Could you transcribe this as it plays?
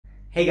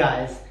Hey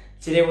guys,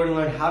 today we're going to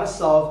learn how to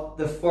solve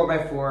the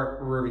 4x4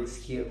 Rubik's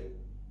Cube.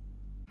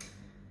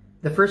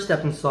 The first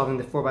step in solving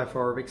the 4x4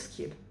 Rubik's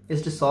Cube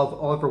is to solve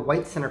all of our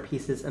white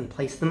centerpieces and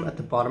place them at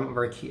the bottom of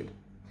our cube.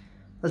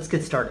 Let's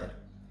get started.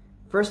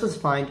 First, let's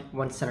find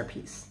one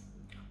centerpiece.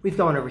 We've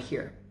gone over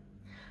here.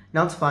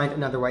 Now let's find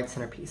another white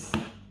centerpiece.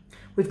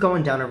 We've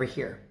gone down over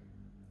here.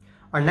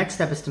 Our next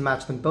step is to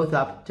match them both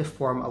up to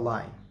form a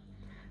line.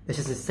 This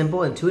is a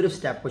simple, intuitive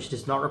step which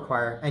does not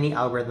require any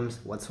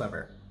algorithms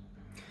whatsoever.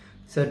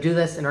 So to do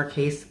this, in our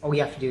case, all we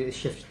have to do is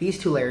shift these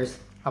two layers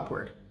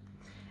upward.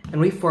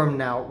 And we form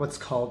now what's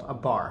called a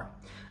bar.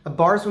 A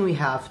bar is when we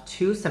have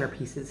two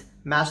centerpieces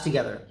matched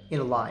together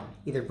in a line,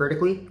 either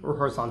vertically or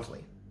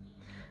horizontally.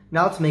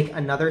 Now let's make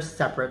another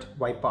separate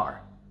white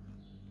bar.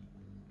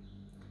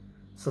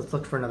 So let's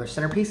look for another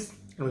centerpiece,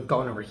 and we've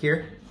gone over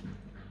here.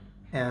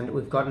 And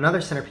we've got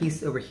another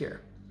centerpiece over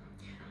here.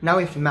 Now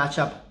we have to match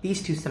up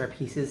these two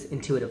centerpieces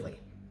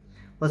intuitively.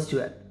 Let's do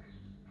it.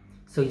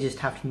 So you just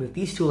have to move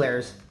these two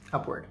layers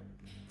upward.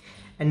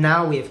 And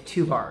now we have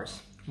two bars.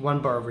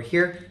 One bar over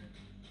here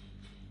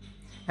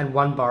and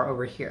one bar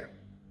over here.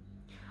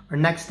 Our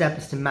next step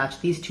is to match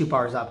these two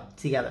bars up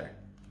together.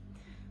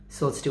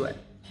 So let's do it.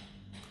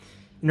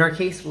 In our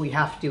case, what we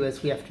have to do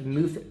is we have to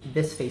move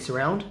this face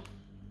around.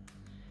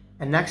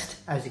 And next,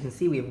 as you can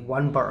see, we have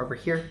one bar over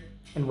here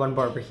and one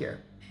bar over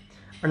here.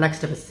 Our next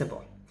step is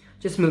simple.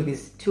 Just move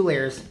these two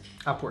layers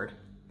upward.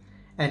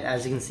 And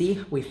as you can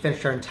see, we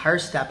finished our entire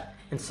step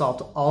and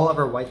solved all of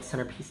our white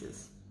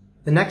centerpieces.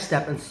 The next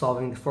step in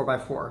solving the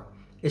 4x4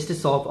 is to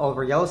solve all of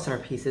our yellow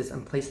centerpieces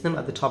and place them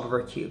at the top of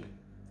our cube.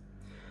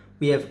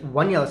 We have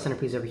one yellow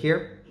centerpiece over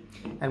here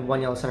and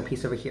one yellow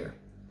centerpiece over here.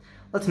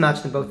 Let's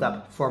match them both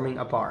up, forming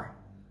a bar.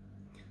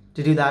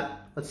 To do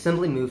that, let's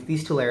simply move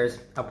these two layers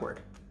upward.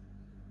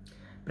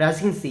 But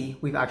as you can see,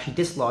 we've actually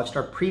dislodged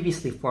our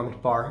previously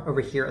formed bar over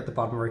here at the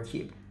bottom of our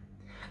cube.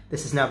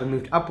 This has now been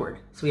moved upward,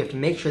 so we have to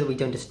make sure that we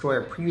don't destroy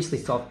our previously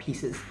solved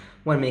pieces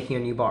when making a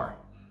new bar.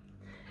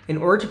 In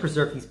order to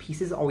preserve these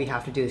pieces, all we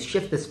have to do is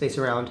shift this face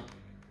around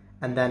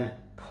and then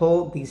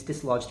pull these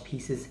dislodged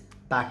pieces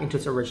back into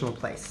its original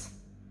place.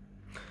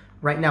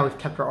 Right now we've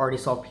kept our already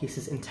solved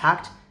pieces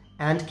intact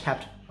and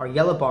kept our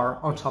yellow bar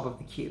on top of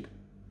the cube.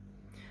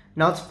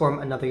 Now let's form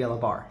another yellow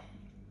bar.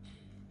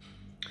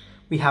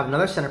 We have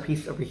another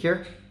centerpiece over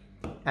here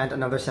and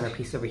another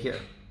centerpiece over here.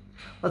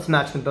 Let's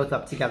match them both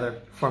up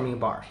together, forming a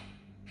bar.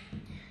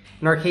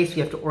 In our case,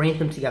 we have to orient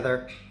them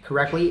together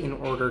correctly in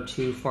order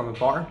to form a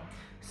bar.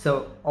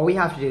 So all we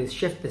have to do is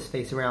shift this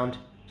face around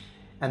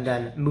and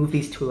then move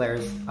these two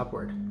layers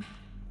upward.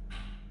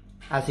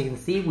 As you can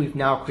see, we've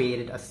now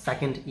created a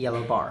second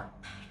yellow bar.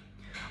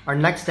 Our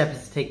next step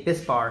is to take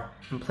this bar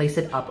and place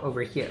it up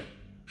over here.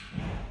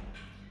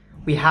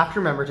 We have to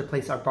remember to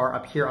place our bar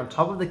up here on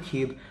top of the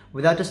cube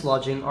without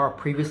dislodging our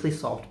previously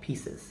solved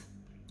pieces.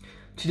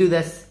 To do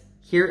this,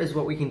 here is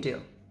what we can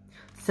do.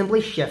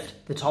 Simply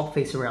shift the top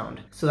face around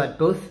so that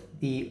both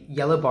the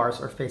yellow bars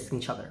are facing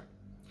each other.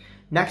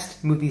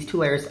 Next, move these two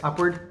layers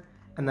upward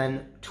and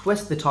then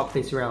twist the top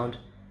face around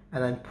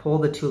and then pull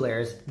the two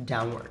layers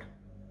downward.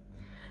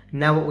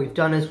 Now what we've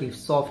done is we've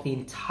solved the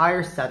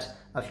entire set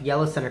of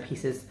yellow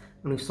centerpieces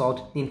and we've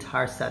solved the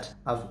entire set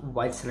of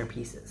white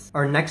centerpieces.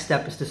 Our next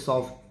step is to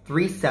solve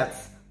 3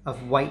 sets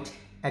of white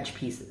edge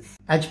pieces.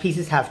 Edge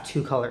pieces have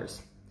 2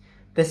 colors.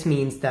 This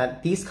means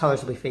that these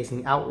colors will be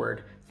facing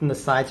outward from the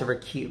sides of our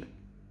cube.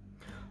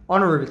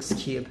 On a Rubik's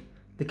Cube,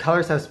 the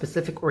colors have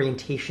specific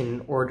orientation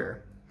and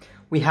order.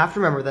 We have to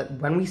remember that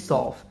when we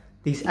solve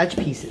these edge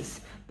pieces,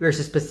 there's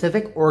a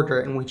specific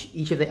order in which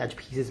each of the edge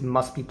pieces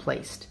must be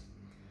placed.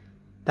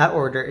 That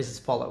order is as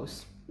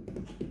follows: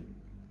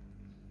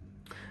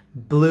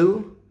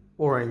 blue,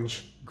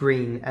 orange,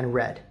 green, and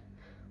red.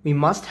 We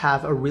must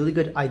have a really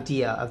good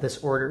idea of this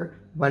order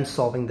when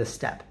solving this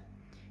step,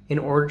 in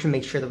order to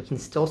make sure that we can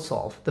still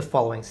solve the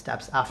following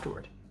steps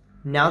afterward.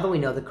 Now that we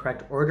know the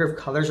correct order of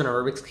colors on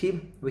our Rubik's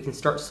Cube, we can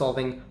start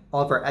solving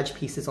all of our edge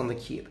pieces on the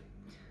cube.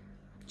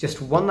 Just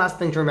one last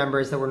thing to remember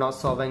is that we're not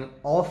solving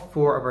all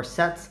 4 of our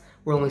sets.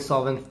 We're only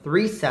solving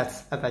 3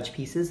 sets of edge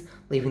pieces,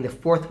 leaving the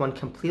 4th one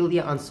completely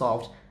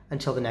unsolved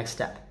until the next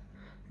step.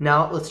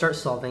 Now let's start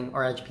solving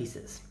our edge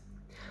pieces.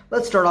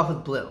 Let's start off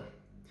with blue.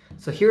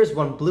 So here's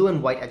one blue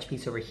and white edge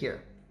piece over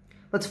here.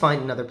 Let's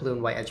find another blue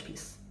and white edge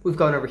piece. We've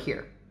gone over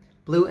here,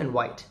 blue and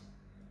white.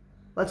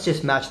 Let's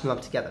just match them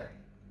up together.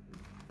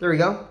 There we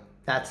go,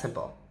 that's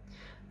simple.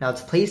 Now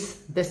let's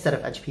place this set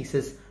of edge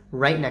pieces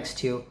right next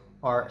to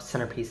our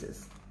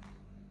centerpieces.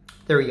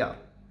 There we go.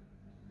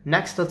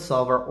 Next, let's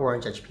solve our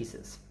orange edge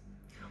pieces.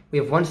 We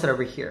have one set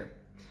over here.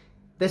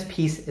 This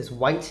piece is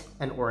white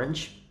and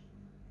orange,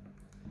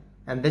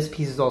 and this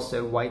piece is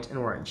also white and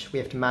orange. We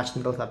have to match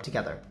them both up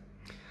together.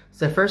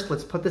 So first,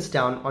 let's put this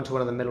down onto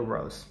one of the middle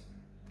rows.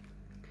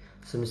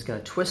 So I'm just going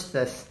to twist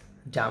this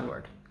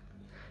downward.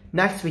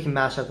 Next, we can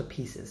match up the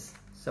pieces.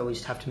 So we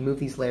just have to move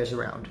these layers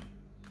around.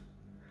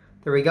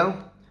 There we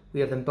go. We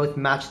have them both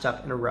matched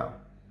up in a row.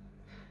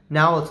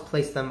 Now let's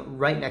place them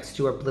right next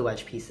to our blue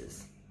edge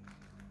pieces.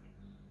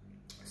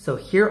 So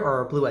here are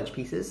our blue edge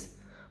pieces.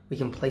 we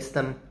can place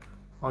them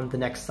on the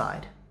next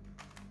side,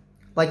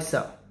 like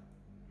so.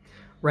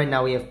 Right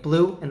now we have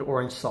blue and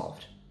orange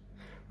solved.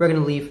 We're going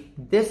to leave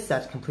this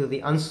set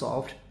completely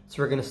unsolved,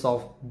 so we're going to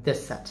solve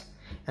this set.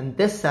 And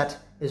this set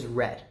is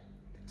red.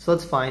 So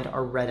let's find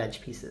our red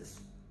edge pieces.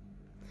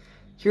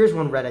 Here's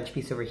one red edge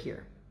piece over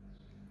here.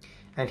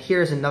 And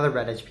here's another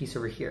red edge piece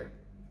over here.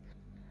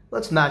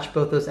 Let's match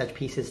both those edge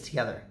pieces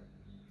together.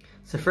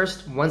 So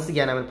first, once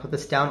again, I'm going to put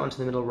this down onto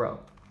the middle row.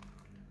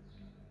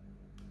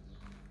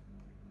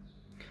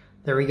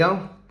 There we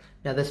go.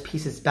 Now this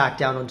piece is back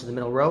down onto the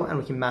middle row and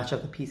we can match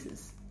up the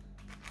pieces.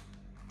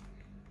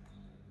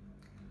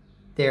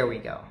 There we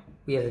go.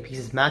 We have the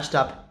pieces matched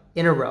up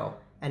in a row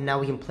and now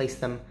we can place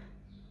them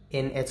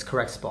in its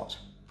correct spot.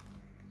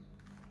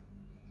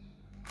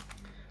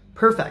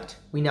 Perfect.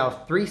 We now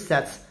have 3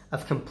 sets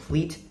of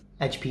complete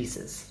edge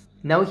pieces.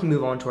 Now we can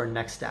move on to our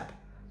next step,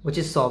 which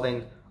is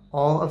solving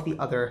all of the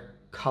other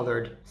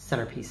colored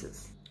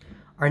centerpieces.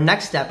 Our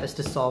next step is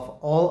to solve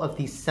all of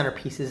these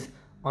centerpieces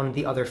on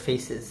the other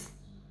faces.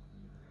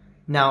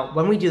 Now,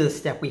 when we do this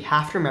step, we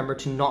have to remember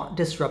to not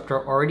disrupt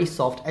our already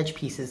solved edge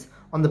pieces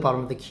on the bottom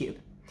of the cube.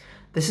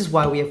 This is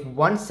why we have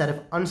one set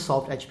of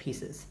unsolved edge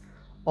pieces.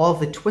 All of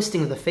the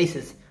twisting of the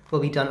faces will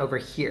be done over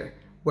here,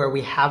 where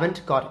we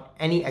haven't got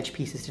any edge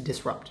pieces to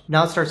disrupt.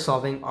 Now let's start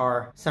solving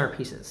our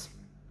centerpieces.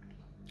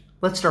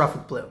 Let's start off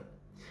with blue.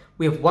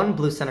 We have one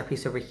blue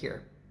centerpiece over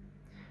here.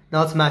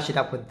 Now let's match it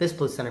up with this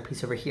blue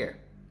centerpiece over here.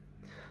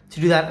 To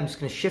do that, I'm just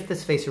going to shift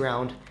this face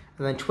around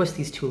and then twist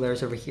these 2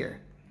 layers over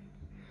here.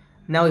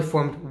 Now we've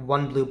formed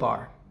one blue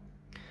bar.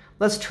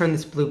 Let's turn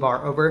this blue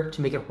bar over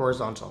to make it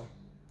horizontal.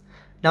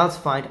 Now let's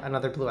find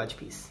another blue edge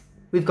piece.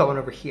 We've got one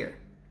over here.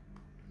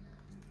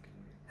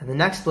 And the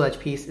next blue edge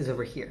piece is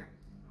over here.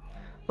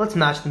 Let's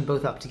match them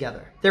both up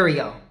together. There we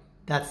go.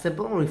 That's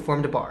simple and we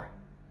formed a bar.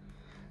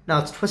 Now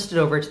let's twist it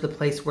over to the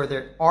place where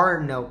there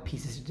are no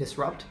pieces to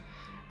disrupt.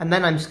 And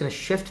then I'm just going to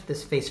shift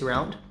this face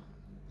around,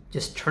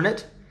 just turn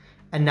it,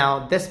 and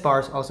now this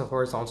bar is also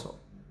horizontal.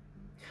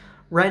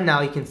 Right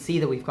now you can see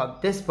that we've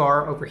got this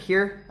bar over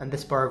here and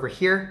this bar over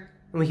here,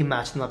 and we can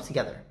match them up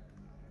together.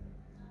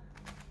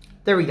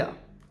 There we go,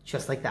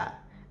 just like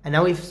that. And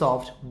now we've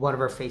solved one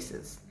of our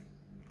faces.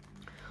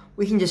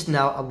 We can just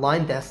now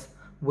align this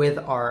with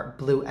our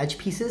blue edge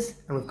pieces,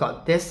 and we've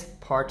got this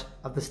part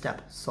of the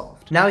step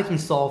solved. Now we can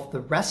solve the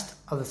rest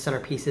of the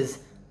center pieces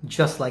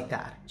just like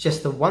that.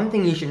 Just the one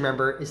thing you should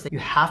remember is that you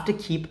have to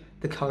keep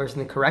the colors in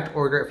the correct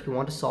order if you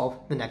want to solve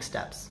the next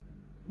steps.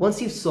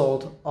 Once you've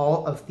solved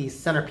all of these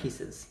center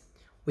pieces,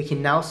 we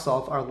can now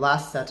solve our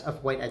last set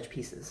of white edge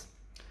pieces.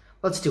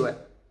 Let's do it.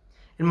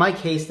 In my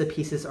case, the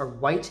pieces are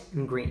white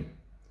and green.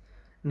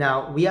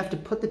 Now we have to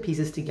put the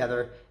pieces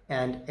together,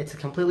 and it's a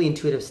completely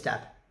intuitive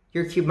step.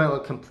 Your cube might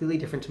look completely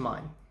different to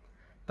mine,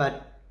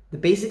 but the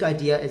basic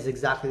idea is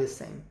exactly the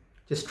same.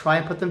 Just try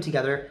and put them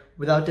together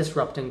without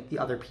disrupting the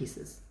other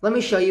pieces. Let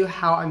me show you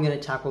how I'm going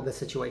to tackle this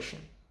situation.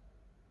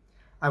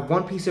 I have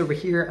one piece over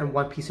here and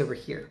one piece over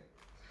here.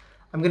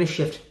 I'm going to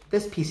shift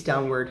this piece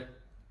downward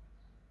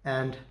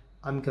and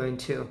I'm going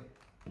to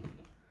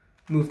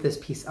move this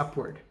piece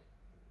upward.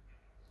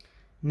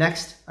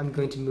 Next, I'm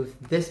going to move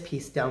this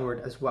piece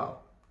downward as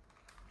well.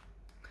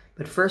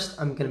 But first,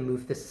 I'm going to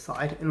move this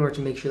aside in order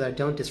to make sure that I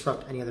don't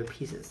disrupt any other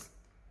pieces.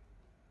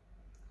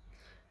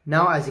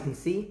 Now, as you can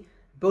see,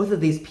 both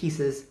of these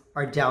pieces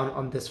are down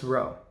on this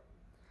row.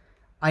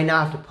 I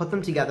now have to put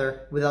them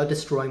together without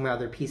destroying my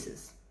other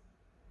pieces.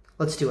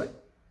 Let's do it.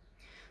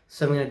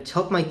 So I'm going to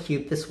tilt my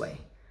cube this way.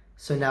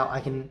 So now I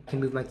can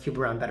move my cube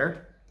around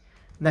better.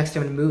 Next,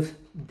 I'm going to move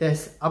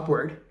this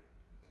upward.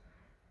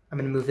 I'm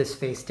going to move this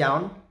face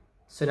down.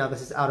 So now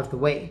this is out of the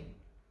way.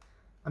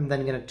 I'm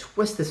then going to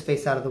twist this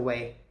face out of the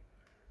way,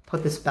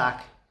 put this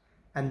back,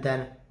 and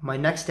then my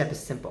next step is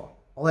simple.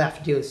 All I have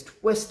to do is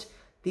twist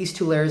these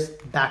 2 layers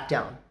back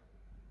down.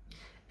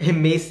 It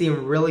may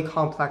seem really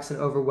complex and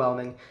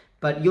overwhelming,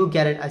 but you'll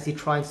get it as you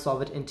try and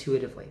solve it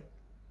intuitively.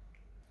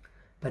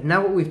 But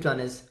now what we've done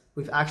is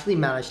we've actually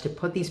managed to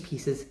put these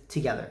pieces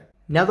together.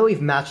 Now that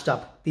we've matched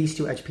up these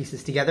 2 edge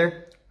pieces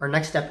together, our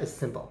next step is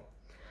simple.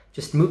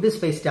 Just move this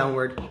face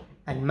downward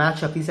and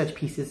match up these edge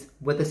pieces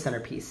with the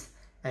centerpiece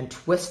and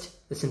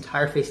twist this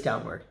entire face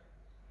downward.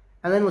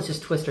 And then let's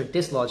just twist our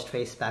dislodged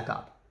face back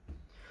up.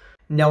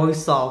 Now we've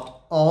solved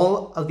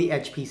all of the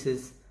edge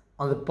pieces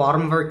on the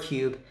bottom of our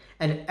cube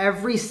and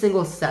every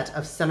single set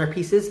of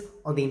centerpieces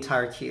on the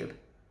entire cube.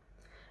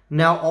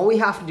 Now all we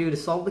have to do to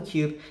solve the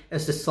cube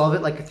is to solve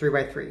it like a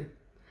 3x3.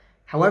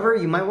 However,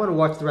 you might want to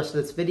watch the rest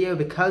of this video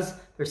because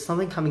there's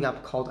something coming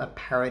up called a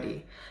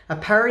parity. A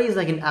parity is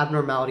like an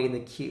abnormality in the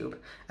cube,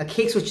 a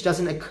case which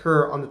doesn't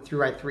occur on the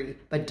 3x3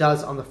 but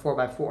does on the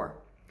 4x4.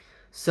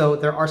 So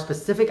there are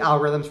specific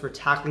algorithms for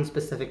tackling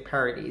specific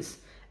parities,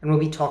 and we'll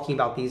be talking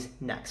about these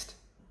next.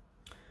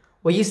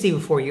 What you see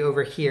before you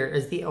over here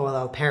is the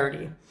Oll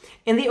Parody.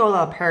 In the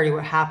Oll Parody,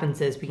 what happens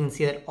is we can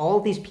see that all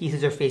of these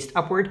pieces are faced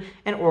upward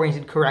and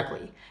oriented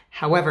correctly.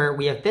 However,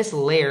 we have this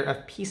layer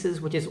of pieces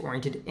which is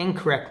oriented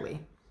incorrectly.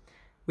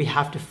 We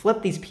have to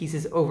flip these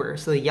pieces over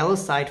so the yellow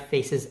side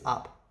faces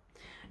up.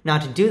 Now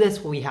to do this,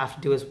 what we have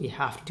to do is we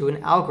have to do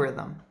an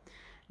algorithm.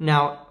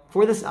 Now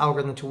for this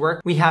algorithm to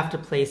work, we have to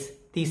place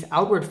these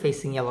outward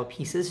facing yellow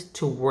pieces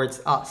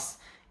towards us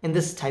in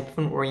this type of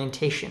an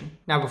orientation.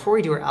 Now before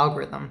we do our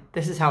algorithm,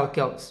 this is how it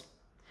goes.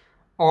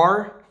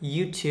 R,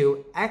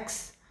 U2,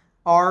 X,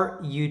 R,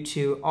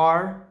 U2,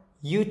 R,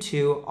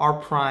 U2, R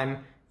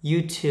prime,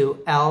 U2,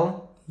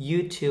 L,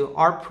 U2,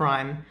 R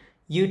prime,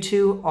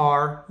 U2,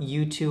 R,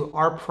 U2,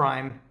 R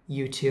prime,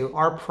 U2,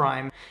 R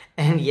prime.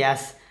 And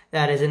yes,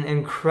 that is an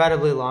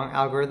incredibly long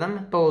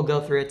algorithm, but we'll go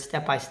through it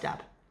step by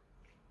step.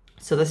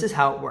 So this is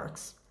how it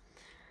works.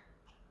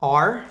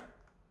 R,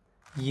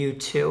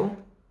 U2,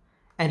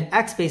 and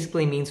X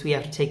basically means we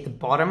have to take the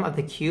bottom of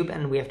the cube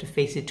and we have to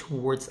face it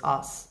towards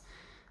us.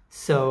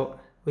 So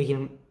we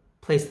can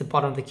place the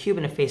bottom of the cube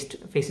and it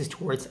faces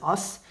towards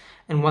us.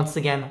 And once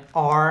again,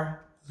 R,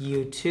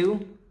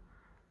 U2,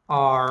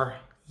 R,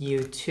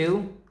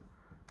 U2,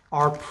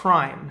 R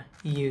prime,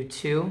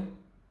 U2,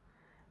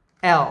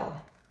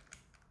 L,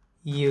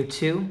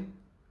 U2,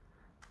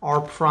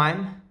 R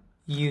prime,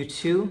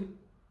 U2,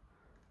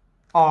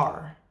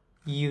 R,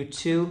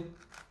 U2,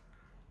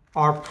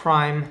 R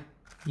prime,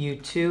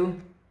 U2,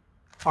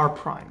 R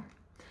prime.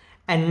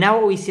 And now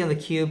what we see on the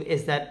cube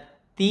is that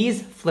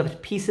these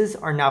flipped pieces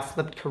are now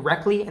flipped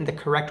correctly in the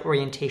correct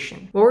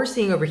orientation. What we're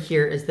seeing over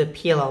here is the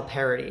Pll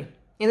Parity.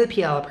 In the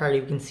Pll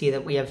Parity, we can see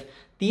that we have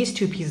these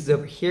two pieces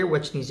over here,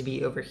 which needs to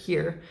be over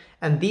here,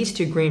 and these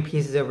two green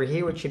pieces over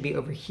here, which should be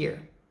over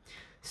here.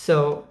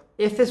 So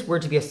if this were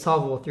to be a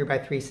solvable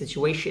 3x3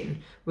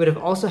 situation, we would have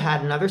also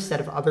had another set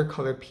of other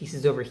colored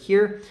pieces over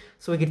here,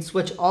 so we could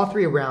switch all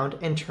three around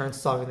and turn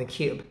solving the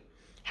cube.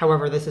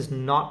 However, this is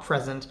not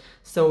present,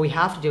 so what we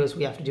have to do is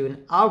we have to do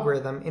an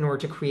algorithm in order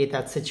to create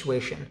that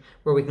situation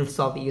where we can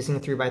solve it using a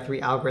 3x3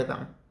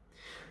 algorithm.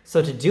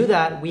 So to do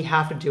that, we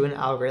have to do an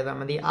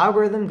algorithm, and the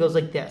algorithm goes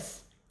like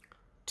this.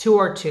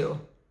 2R2,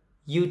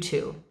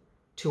 U2,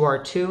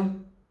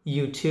 2R2,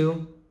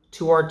 U2,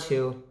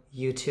 2R2,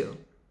 U2.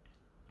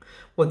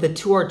 What the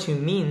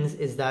 2R2 means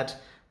is that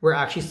we're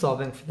actually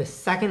solving for the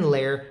second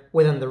layer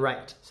within the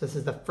right. So this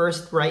is the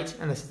first right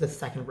and this is the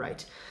second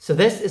right. So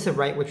this is the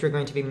right which we're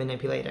going to be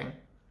manipulating.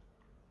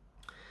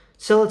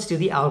 So let's do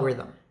the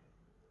algorithm.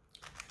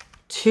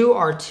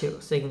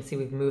 2R2, so you can see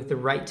we've moved the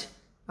right,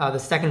 the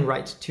second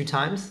right 2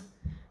 times,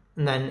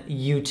 and then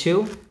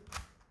U2,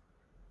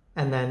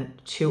 and then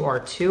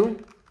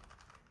 2R2,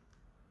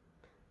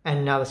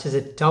 and now this is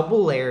a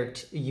double layered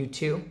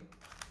U2,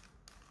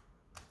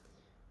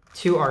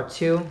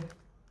 2R2,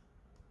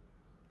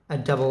 a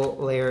double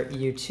layer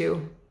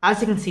U2. As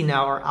you can see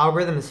now, our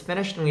algorithm is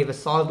finished and we have a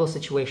solvable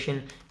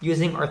situation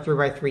using our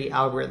 3x3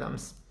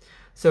 algorithms.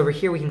 So over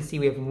here we can see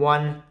we have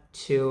 1,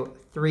 2,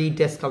 3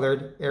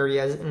 discolored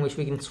areas in which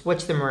we can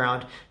switch them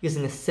around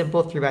using a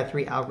simple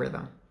 3x3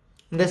 algorithm.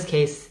 In this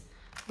case,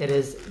 it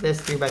is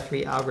this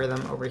 3x3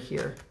 algorithm over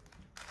here.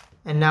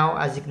 And now,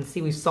 as you can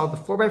see, we've solved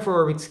the 4x4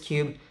 Rubik's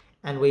Cube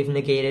and we've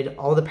negated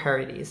all the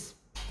parities.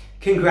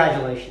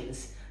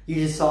 Congratulations! You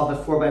just solved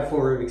the 4x4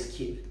 Rubik's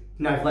Cube.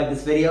 Now, if you like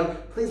this video,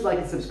 please like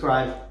and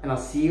subscribe, and I'll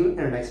see you in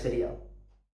our next video.